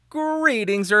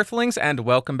Greetings, Earthlings, and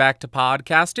welcome back to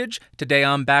Podcastage. Today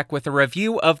I'm back with a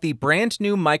review of the brand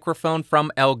new microphone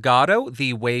from Elgato,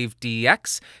 the Wave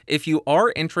DX. If you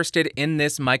are interested in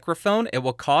this microphone, it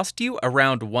will cost you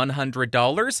around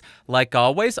 $100. Like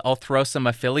always, I'll throw some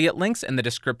affiliate links in the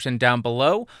description down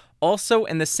below. Also,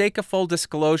 in the sake of full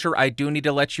disclosure, I do need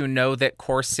to let you know that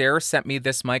Corsair sent me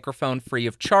this microphone free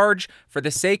of charge for the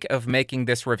sake of making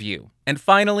this review. And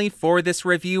finally, for this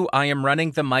review, I am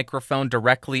running the microphone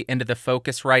directly into the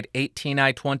Focusrite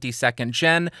 18i 22nd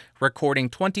Gen, recording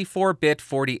 24-bit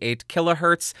 48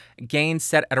 kHz, gain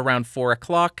set at around 4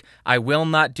 o'clock. I will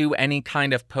not do any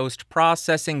kind of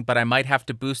post-processing, but I might have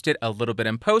to boost it a little bit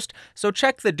in post, so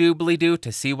check the doobly-doo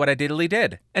to see what I diddly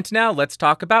did. And now let's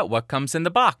talk about what comes in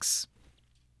the box.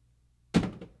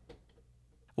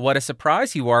 What a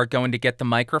surprise, you are going to get the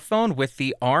microphone with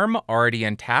the arm already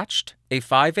attached, a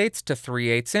 5/8 to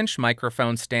 3/8 inch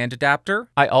microphone stand adapter.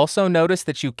 I also noticed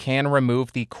that you can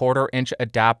remove the 1/4 inch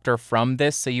adapter from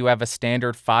this, so you have a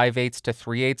standard 5/8 to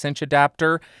 3/8 inch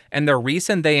adapter. And the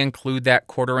reason they include that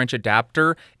 1/4 inch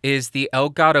adapter is the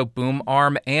Elgato boom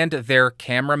arm and their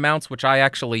camera mounts, which I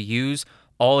actually use,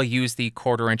 all use the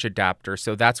 1/4 inch adapter,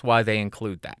 so that's why they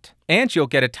include that. And you'll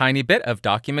get a tiny bit of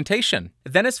documentation.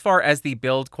 Then as far as the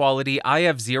build quality, I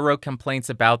have zero complaints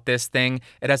about this thing.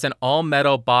 It has an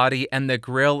all-metal body, and the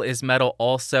grill is metal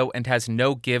also and has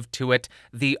no give to it.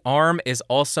 The arm is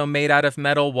also made out of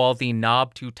metal, while the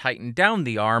knob to tighten down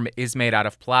the arm is made out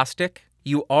of plastic.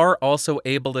 You are also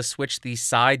able to switch the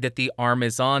side that the arm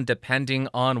is on depending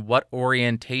on what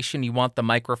orientation you want the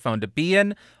microphone to be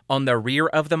in. On the rear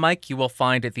of the mic, you will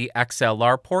find the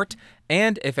XLR port,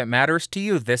 and if it matters to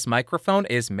you, this microphone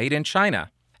is made in China.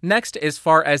 Next, as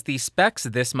far as the specs,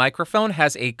 this microphone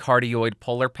has a cardioid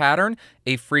polar pattern,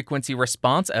 a frequency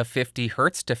response of 50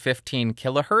 Hz to 15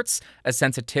 kHz, a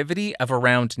sensitivity of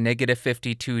around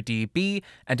 -52 dB,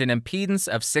 and an impedance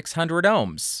of 600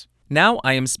 ohms. Now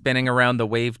I am spinning around the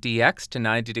Wave DX to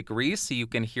 90 degrees so you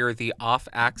can hear the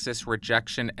off-axis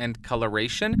rejection and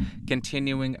coloration.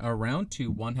 Continuing around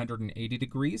to 180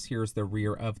 degrees, here's the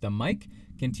rear of the mic.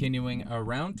 Continuing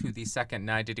around to the second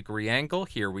 90-degree angle,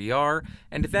 here we are.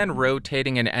 And then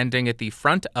rotating and ending at the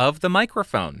front of the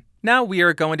microphone. Now we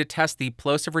are going to test the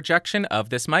plosive rejection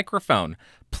of this microphone.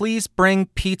 Please bring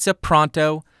pizza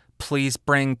pronto. Please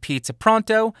bring pizza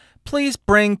pronto. Please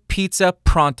bring pizza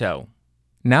pronto.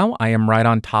 Now I am right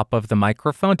on top of the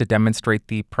microphone to demonstrate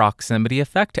the proximity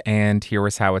effect, and here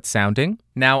is how it's sounding.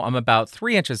 Now I'm about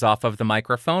 3 inches off of the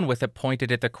microphone with it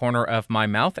pointed at the corner of my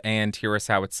mouth, and here is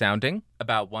how it's sounding.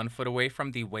 About 1 foot away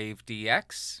from the Wave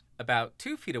DX, about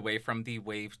 2 feet away from the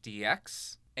Wave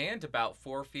DX, and about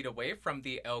 4 feet away from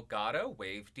the Elgato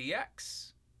Wave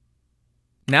DX.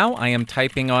 Now I am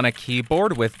typing on a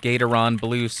keyboard with Gateron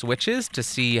blue switches to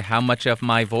see how much of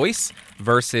my voice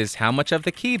versus how much of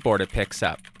the keyboard it picks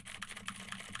up.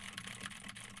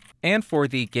 And for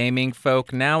the gaming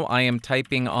folk, now I am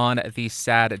typing on the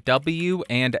SAD W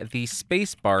and the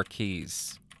spacebar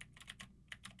keys.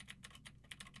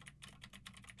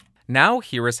 Now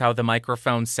here is how the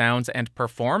microphone sounds and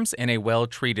performs in a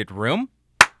well-treated room.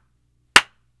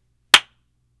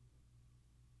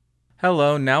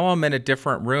 Hello, now I'm in a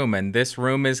different room, and this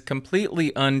room is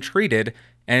completely untreated,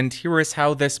 and here is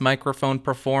how this microphone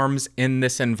performs in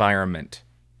this environment.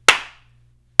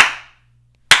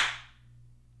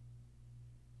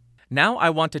 Now I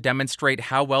want to demonstrate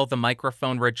how well the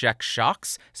microphone rejects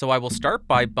shocks, so I will start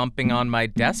by bumping on my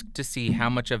desk to see how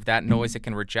much of that noise it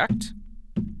can reject.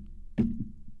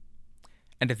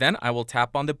 And then I will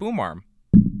tap on the boom arm.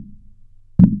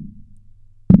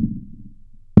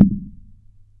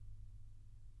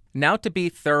 Now to be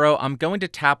thorough, I'm going to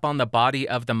tap on the body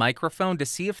of the microphone to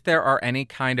see if there are any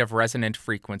kind of resonant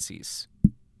frequencies.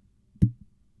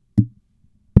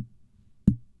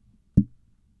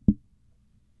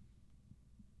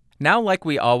 Now, like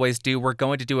we always do, we're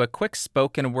going to do a quick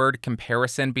spoken word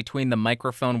comparison between the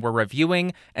microphone we're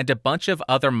reviewing and a bunch of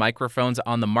other microphones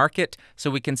on the market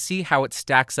so we can see how it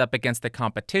stacks up against the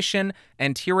competition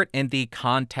and hear it in the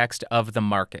context of the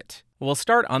market. We'll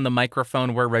start on the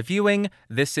microphone we're reviewing.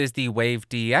 This is the Wave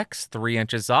DX, 3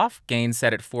 inches off, gain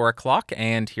set at 4 o'clock,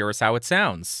 and here's how it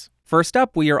sounds. First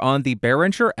up, we are on the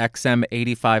Behringer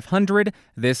XM8500.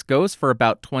 This goes for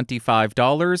about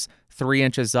 $25, 3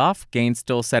 inches off, gain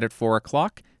still set at 4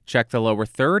 o'clock. Check the lower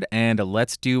third, and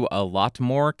let's do a lot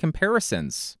more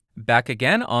comparisons. Back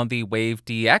again on the Wave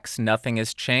DX, nothing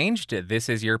has changed. This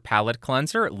is your palette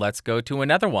cleanser. Let's go to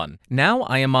another one. Now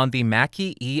I am on the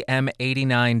Mackie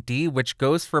EM89D, which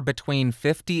goes for between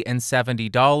 $50 and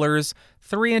 $70.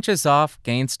 3 inches off,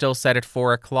 gain still set at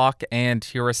 4 o'clock, and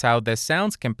here is how this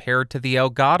sounds compared to the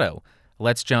Elgato.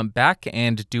 Let's jump back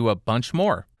and do a bunch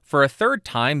more. For a third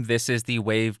time, this is the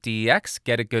Wave DX.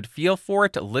 Get a good feel for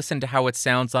it, listen to how it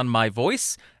sounds on my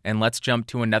voice, and let's jump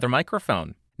to another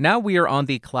microphone. Now we are on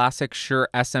the classic Shure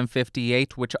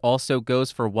SM58, which also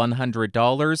goes for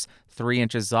 $100, 3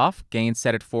 inches off, gain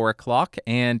set at 4 o'clock,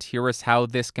 and here is how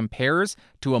this compares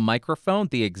to a microphone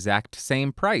the exact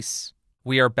same price.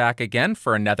 We are back again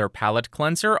for another palette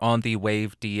cleanser on the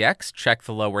Wave DX. Check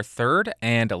the lower third,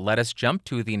 and let us jump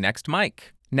to the next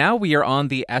mic. Now we are on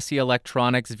the SE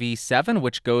Electronics V7,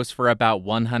 which goes for about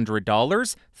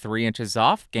 $100, 3 inches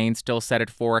off, gain still set at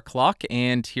 4 o'clock,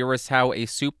 and here is how a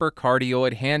super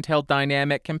cardioid handheld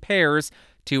dynamic compares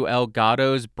to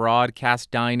Elgato's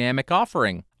broadcast dynamic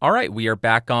offering. Alright, we are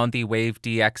back on the Wave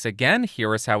DX again.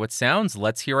 Here is how it sounds.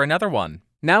 Let's hear another one.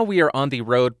 Now we are on the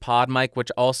Rode Pod mic,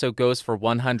 which also goes for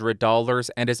 $100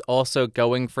 and is also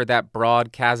going for that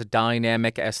broadcast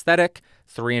dynamic aesthetic.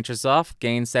 3 inches off,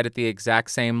 gain set at the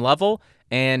exact same level,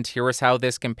 and here is how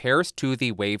this compares to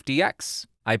the Wave DX.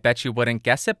 I bet you wouldn't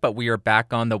guess it, but we are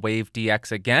back on the Wave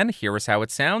DX again. Here is how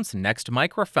it sounds. Next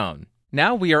microphone.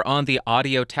 Now we are on the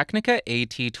Audio-Technica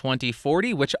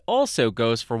AT2040, which also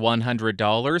goes for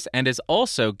 $100 and is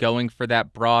also going for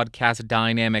that broadcast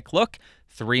dynamic look.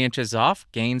 3 inches off,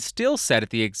 gain still set at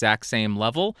the exact same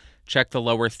level. Check the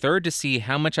lower third to see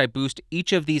how much I boost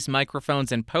each of these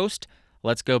microphones in post.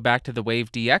 Let's go back to the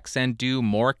Wave DX and do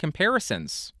more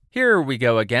comparisons. Here we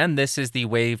go again. This is the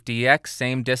Wave DX,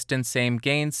 same distance, same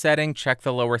gain setting. Check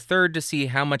the lower third to see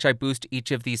how much I boost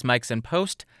each of these mics in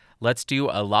post. Let's do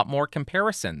a lot more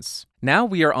comparisons. Now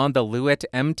we are on the Lewitt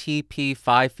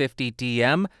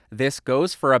MTP550DM. This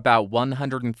goes for about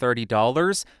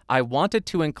 $130. I wanted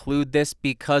to include this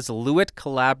because Lewitt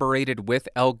collaborated with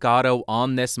Elgato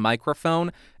on this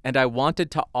microphone, and I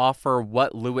wanted to offer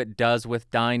what Lewitt does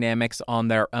with dynamics on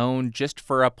their own just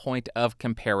for a point of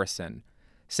comparison.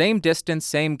 Same distance,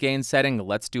 same gain setting.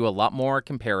 Let's do a lot more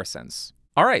comparisons.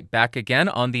 Alright, back again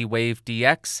on the Wave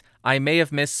DX. I may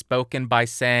have misspoken by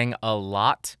saying a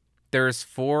lot. There's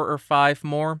 4 or 5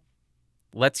 more.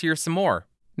 Let's hear some more.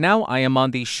 Now I am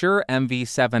on the Shure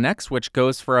MV7X, which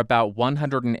goes for about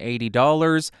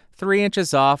 $180, 3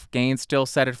 inches off, gain still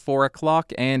set at 4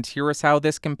 o'clock, and here is how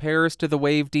this compares to the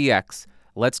Wave DX.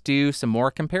 Let's do some more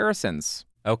comparisons.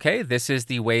 Okay, this is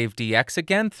the Wave DX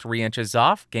again, 3 inches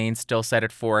off, gain still set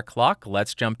at 4 o'clock.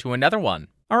 Let's jump to another one.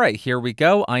 Alright, here we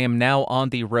go. I am now on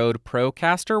the Rode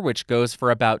Procaster, which goes for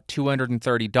about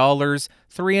 $230,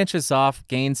 3 inches off,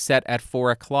 gain set at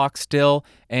 4 o'clock still,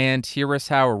 and here is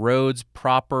how Rode's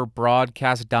proper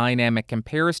broadcast dynamic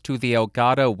compares to the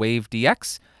Elgato Wave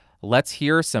DX. Let's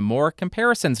hear some more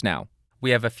comparisons now.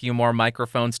 We have a few more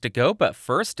microphones to go, but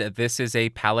first, this is a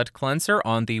palette cleanser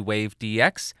on the Wave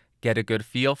DX. Get a good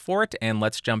feel for it, and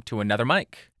let's jump to another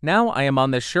mic. Now I am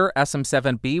on the Shure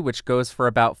SM7B, which goes for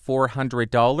about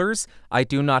 $400. I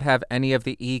do not have any of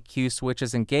the EQ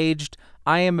switches engaged.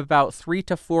 I am about 3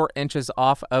 to 4 inches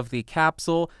off of the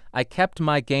capsule. I kept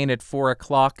my gain at 4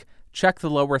 o'clock. Check the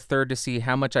lower third to see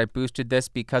how much I boosted this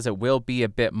because it will be a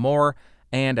bit more.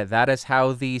 And that is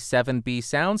how the 7B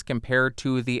sounds compared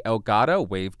to the Elgato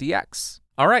Wave DX.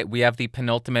 Alright, we have the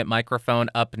penultimate microphone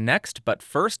up next, but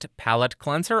first, palette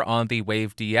cleanser on the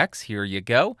Wave DX. Here you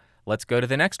go. Let's go to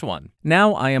the next one.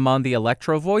 Now I am on the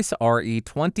Electro Voice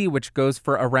RE20, which goes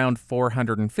for around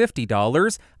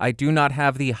 $450. I do not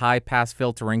have the high pass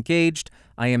filter engaged.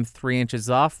 I am 3 inches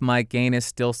off. My gain is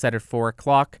still set at 4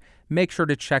 o'clock. Make sure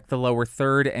to check the lower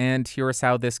third, and here's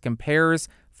how this compares.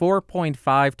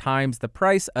 4.5 times the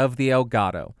price of the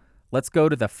Elgato. Let's go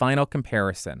to the final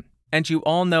comparison. And you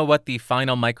all know what the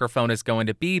final microphone is going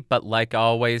to be, but like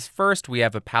always, first we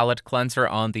have a palette cleanser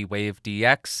on the Wave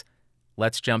DX.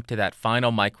 Let's jump to that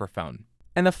final microphone.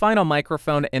 And the final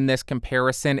microphone in this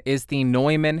comparison is the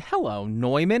Neumann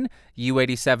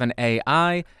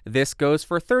U87AI. This goes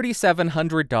for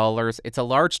 $3,700. It's a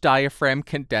large diaphragm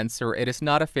condenser. It is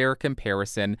not a fair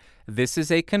comparison. This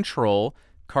is a control,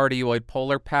 cardioid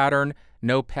polar pattern,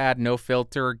 no pad, no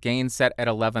filter, gain set at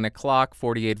 11 o'clock,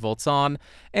 48 volts on.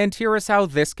 And here is how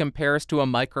this compares to a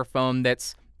microphone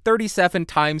that's 37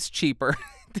 times cheaper.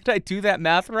 Did I do that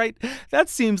math right? That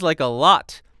seems like a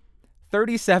lot.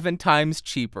 37 times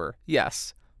cheaper.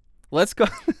 Yes. Let's go.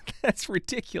 That's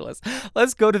ridiculous.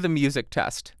 Let's go to the music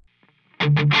test.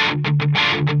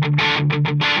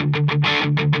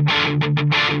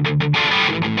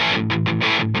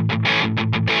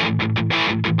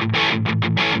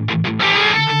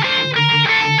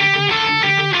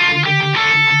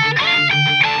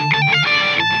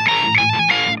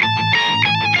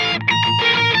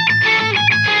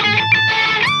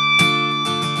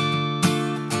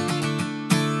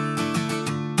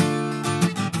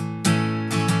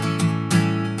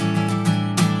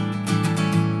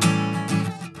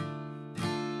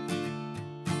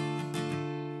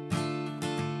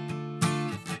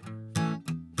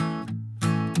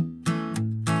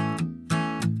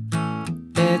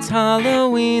 It's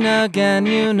Halloween again,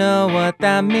 you know what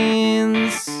that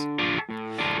means.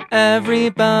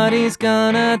 Everybody's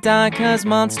gonna die 'cause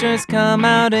monsters come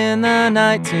out in the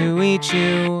night to eat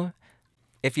you.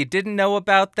 If you didn't know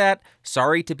about that,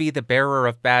 sorry to be the bearer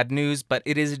of bad news, but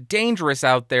it is dangerous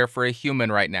out there for a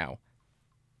human right now.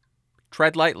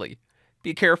 Tread lightly.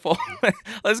 Be careful.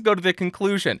 Let's go to the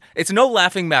conclusion. It's no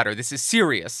laughing matter. This is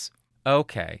serious.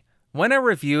 Okay. When I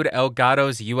reviewed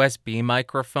Elgato's USB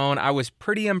microphone, I was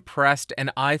pretty impressed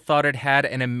and I thought it had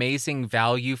an amazing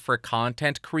value for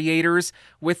content creators.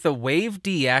 With the Wave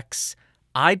DX,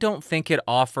 I don't think it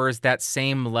offers that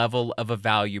same level of a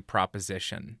value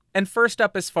proposition. And first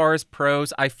up, as far as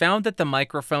pros, I found that the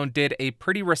microphone did a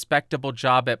pretty respectable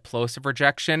job at plosive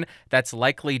rejection. That's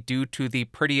likely due to the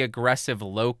pretty aggressive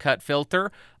low-cut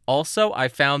filter. Also, I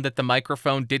found that the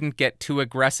microphone didn't get too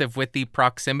aggressive with the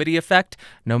proximity effect,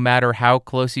 no matter how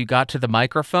close you got to the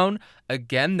microphone.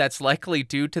 Again, that's likely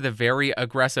due to the very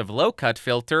aggressive low-cut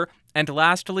filter. And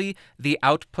lastly, the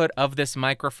output of this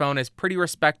microphone is pretty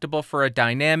respectable for a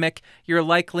dynamic. You're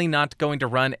likely not going to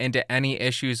run into any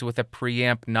issues with a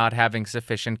preamp not having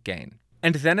sufficient gain.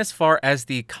 And then as far as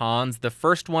the cons, the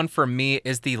first one for me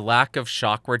is the lack of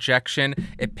shock rejection.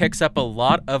 It picks up a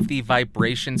lot of the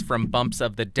vibrations from bumps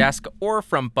of the desk or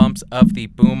from bumps of the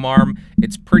boom arm.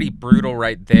 It's pretty brutal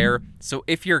right there. So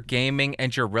if you're gaming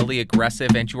and you're really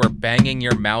aggressive and you are banging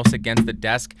your mouse against the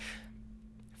desk,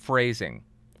 phrasing.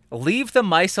 Leave the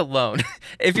mice alone.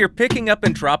 If you're picking up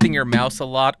and dropping your mouse a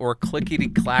lot or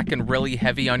clickety-clacking really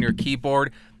heavy on your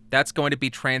keyboard, that's going to be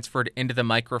transferred into the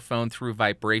microphone through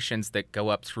vibrations that go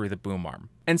up through the boom arm.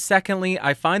 And secondly,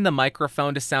 I find the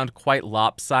microphone to sound quite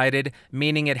lopsided,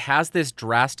 meaning it has this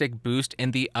drastic boost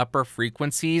in the upper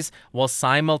frequencies, while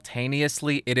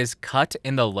simultaneously it is cut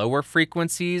in the lower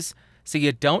frequencies, so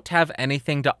you don't have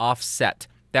anything to offset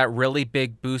that really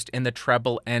big boost in the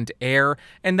treble and air,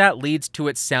 and that leads to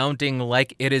it sounding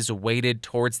like it is weighted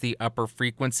towards the upper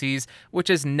frequencies, which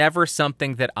is never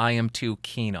something that I am too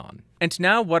keen on. And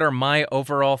now, what are my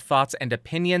overall thoughts and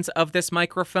opinions of this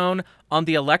microphone? On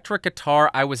the electric guitar,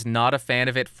 I was not a fan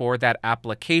of it for that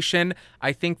application.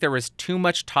 I think there is too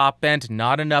much top end,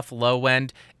 not enough low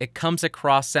end. It comes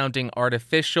across sounding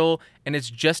artificial, and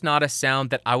it's just not a sound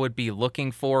that I would be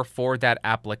looking for that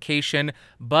application.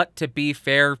 But to be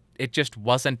fair, it just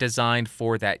wasn't designed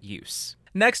for that use.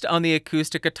 Next, on the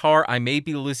acoustic guitar, I may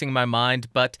be losing my mind,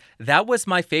 but that was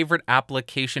my favorite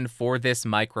application for this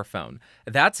microphone.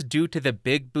 That's due to the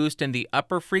big boost in the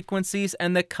upper frequencies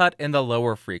and the cut in the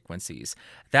lower frequencies.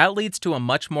 That leads to a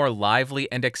much more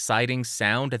lively and exciting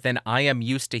sound than I am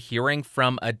used to hearing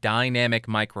from a dynamic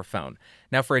microphone.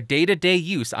 Now, for a day-to-day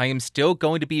use, I am still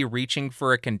going to be reaching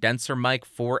for a condenser mic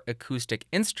for acoustic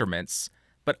instruments,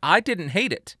 but I didn't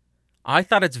hate it. I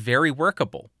thought it's very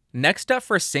workable. Next up,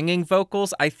 for singing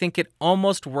vocals, I think it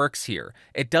almost works here.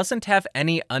 It doesn't have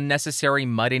any unnecessary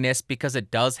muddiness because it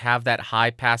does have that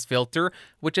high-pass filter,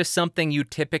 which is something you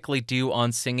typically do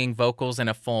on singing vocals in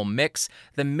a full mix.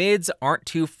 The mids aren't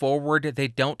too forward, they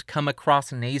don't come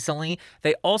across nasally,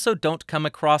 they also don't come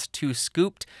across too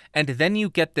scooped, and then you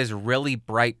get this really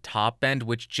bright top end,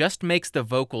 which just makes the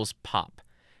vocals pop.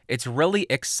 It's really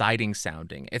exciting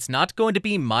sounding. It's not going to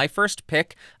be my first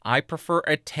pick. I prefer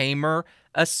a tamer,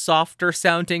 a softer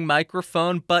sounding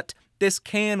microphone, but this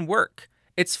can work.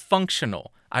 It's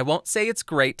functional. I won't say it's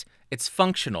great. It's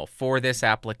functional for this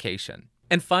application.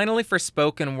 And finally, for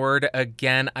spoken word,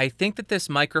 again, I think that this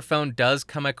microphone does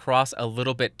come across a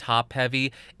little bit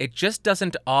top-heavy. It just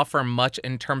doesn't offer much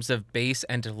in terms of bass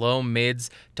and low mids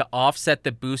to offset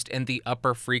the boost in the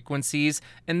upper frequencies,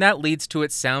 and that leads to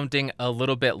it sounding a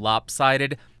little bit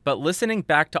lopsided. But listening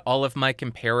back to all of my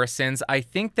comparisons, I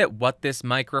think that what this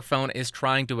microphone is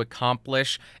trying to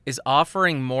accomplish is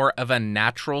offering more of a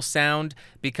natural sound,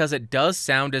 because it does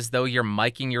sound as though you're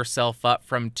miking yourself up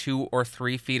from 2 or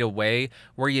 3 feet away,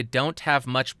 where you don't have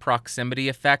much proximity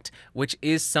effect, which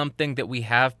is something that we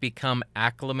have become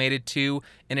acclimated to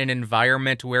in an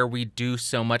environment where we do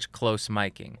so much close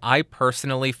miking. I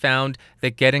personally found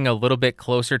that getting a little bit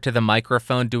closer to the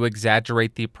microphone to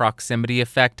exaggerate the proximity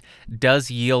effect does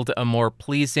yield a more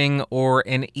pleasing or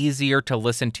an easier to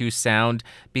listen to sound,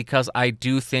 because I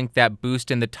do think that boost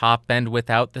in the top end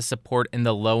without the support in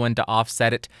the low end to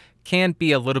offset it can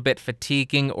be a little bit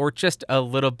fatiguing or just a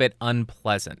little bit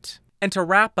unpleasant. And to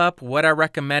wrap up, would I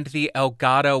recommend the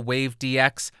Elgato Wave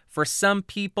DX? For some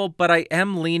people, but I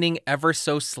am leaning ever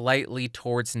so slightly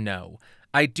towards no.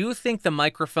 I do think the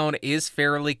microphone is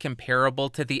fairly comparable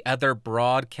to the other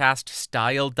broadcast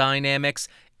style dynamics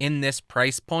in this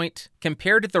price point.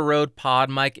 Compared to the Rode Pod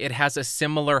mic, it has a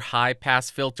similar high pass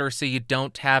filter, so you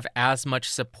don't have as much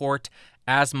support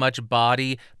as much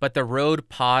body, but the Rode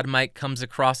Pod mic comes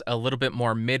across a little bit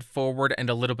more mid-forward and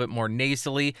a little bit more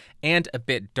nasally and a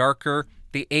bit darker.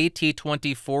 The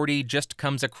AT2040 just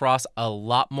comes across a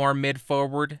lot more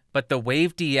mid-forward, but the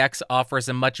Wave DX offers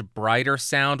a much brighter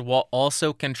sound while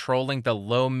also controlling the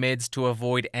low mids to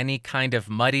avoid any kind of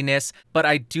muddiness, but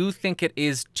I do think it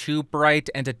is too bright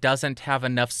and it doesn't have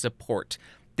enough support.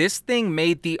 This thing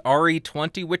made the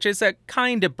RE20, which is a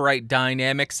kind of bright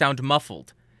dynamic, sound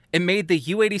muffled. It made the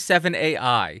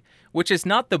U87AI, which is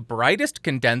not the brightest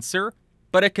condenser,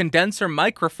 but a condenser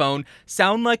microphone,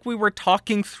 sound like we were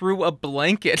talking through a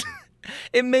blanket.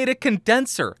 It made a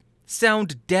condenser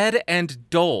sound dead and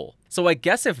dull. So I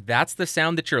guess if that's the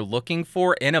sound that you're looking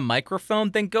for in a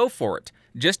microphone, then go for it.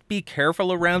 Just be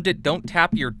careful around it, don't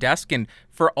tap your desk, and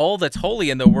for all that's holy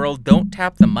in the world, don't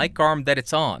tap the mic arm that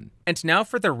it's on. And now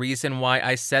for the reason why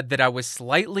I said that I was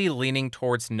slightly leaning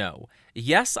towards no.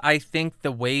 Yes, I think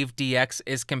the Wave DX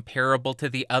is comparable to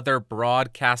the other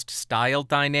broadcast style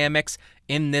dynamics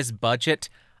in this budget.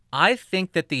 I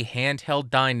think that the handheld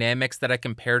dynamics that I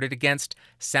compared it against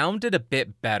sounded a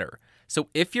bit better. So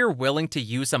if you're willing to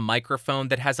use a microphone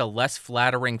that has a less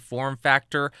flattering form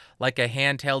factor, like a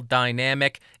handheld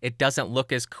dynamic, it doesn't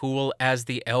look as cool as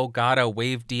the Elgato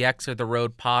Wave DX or the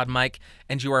Rode Pod mic,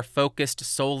 and you are focused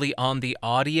solely on the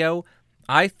audio,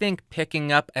 I think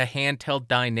picking up a handheld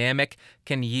dynamic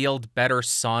can yield better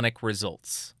sonic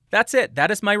results. That's it.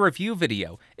 That is my review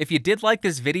video. If you did like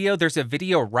this video, there's a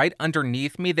video right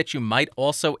underneath me that you might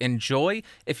also enjoy.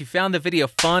 If you found the video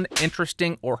fun,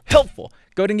 interesting, or helpful,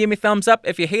 go ahead and give me a thumbs up.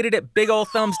 If you hated it, big ol'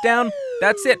 thumbs down.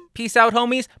 That's it. Peace out,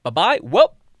 homies. Bye-bye.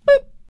 Whoop. Boop.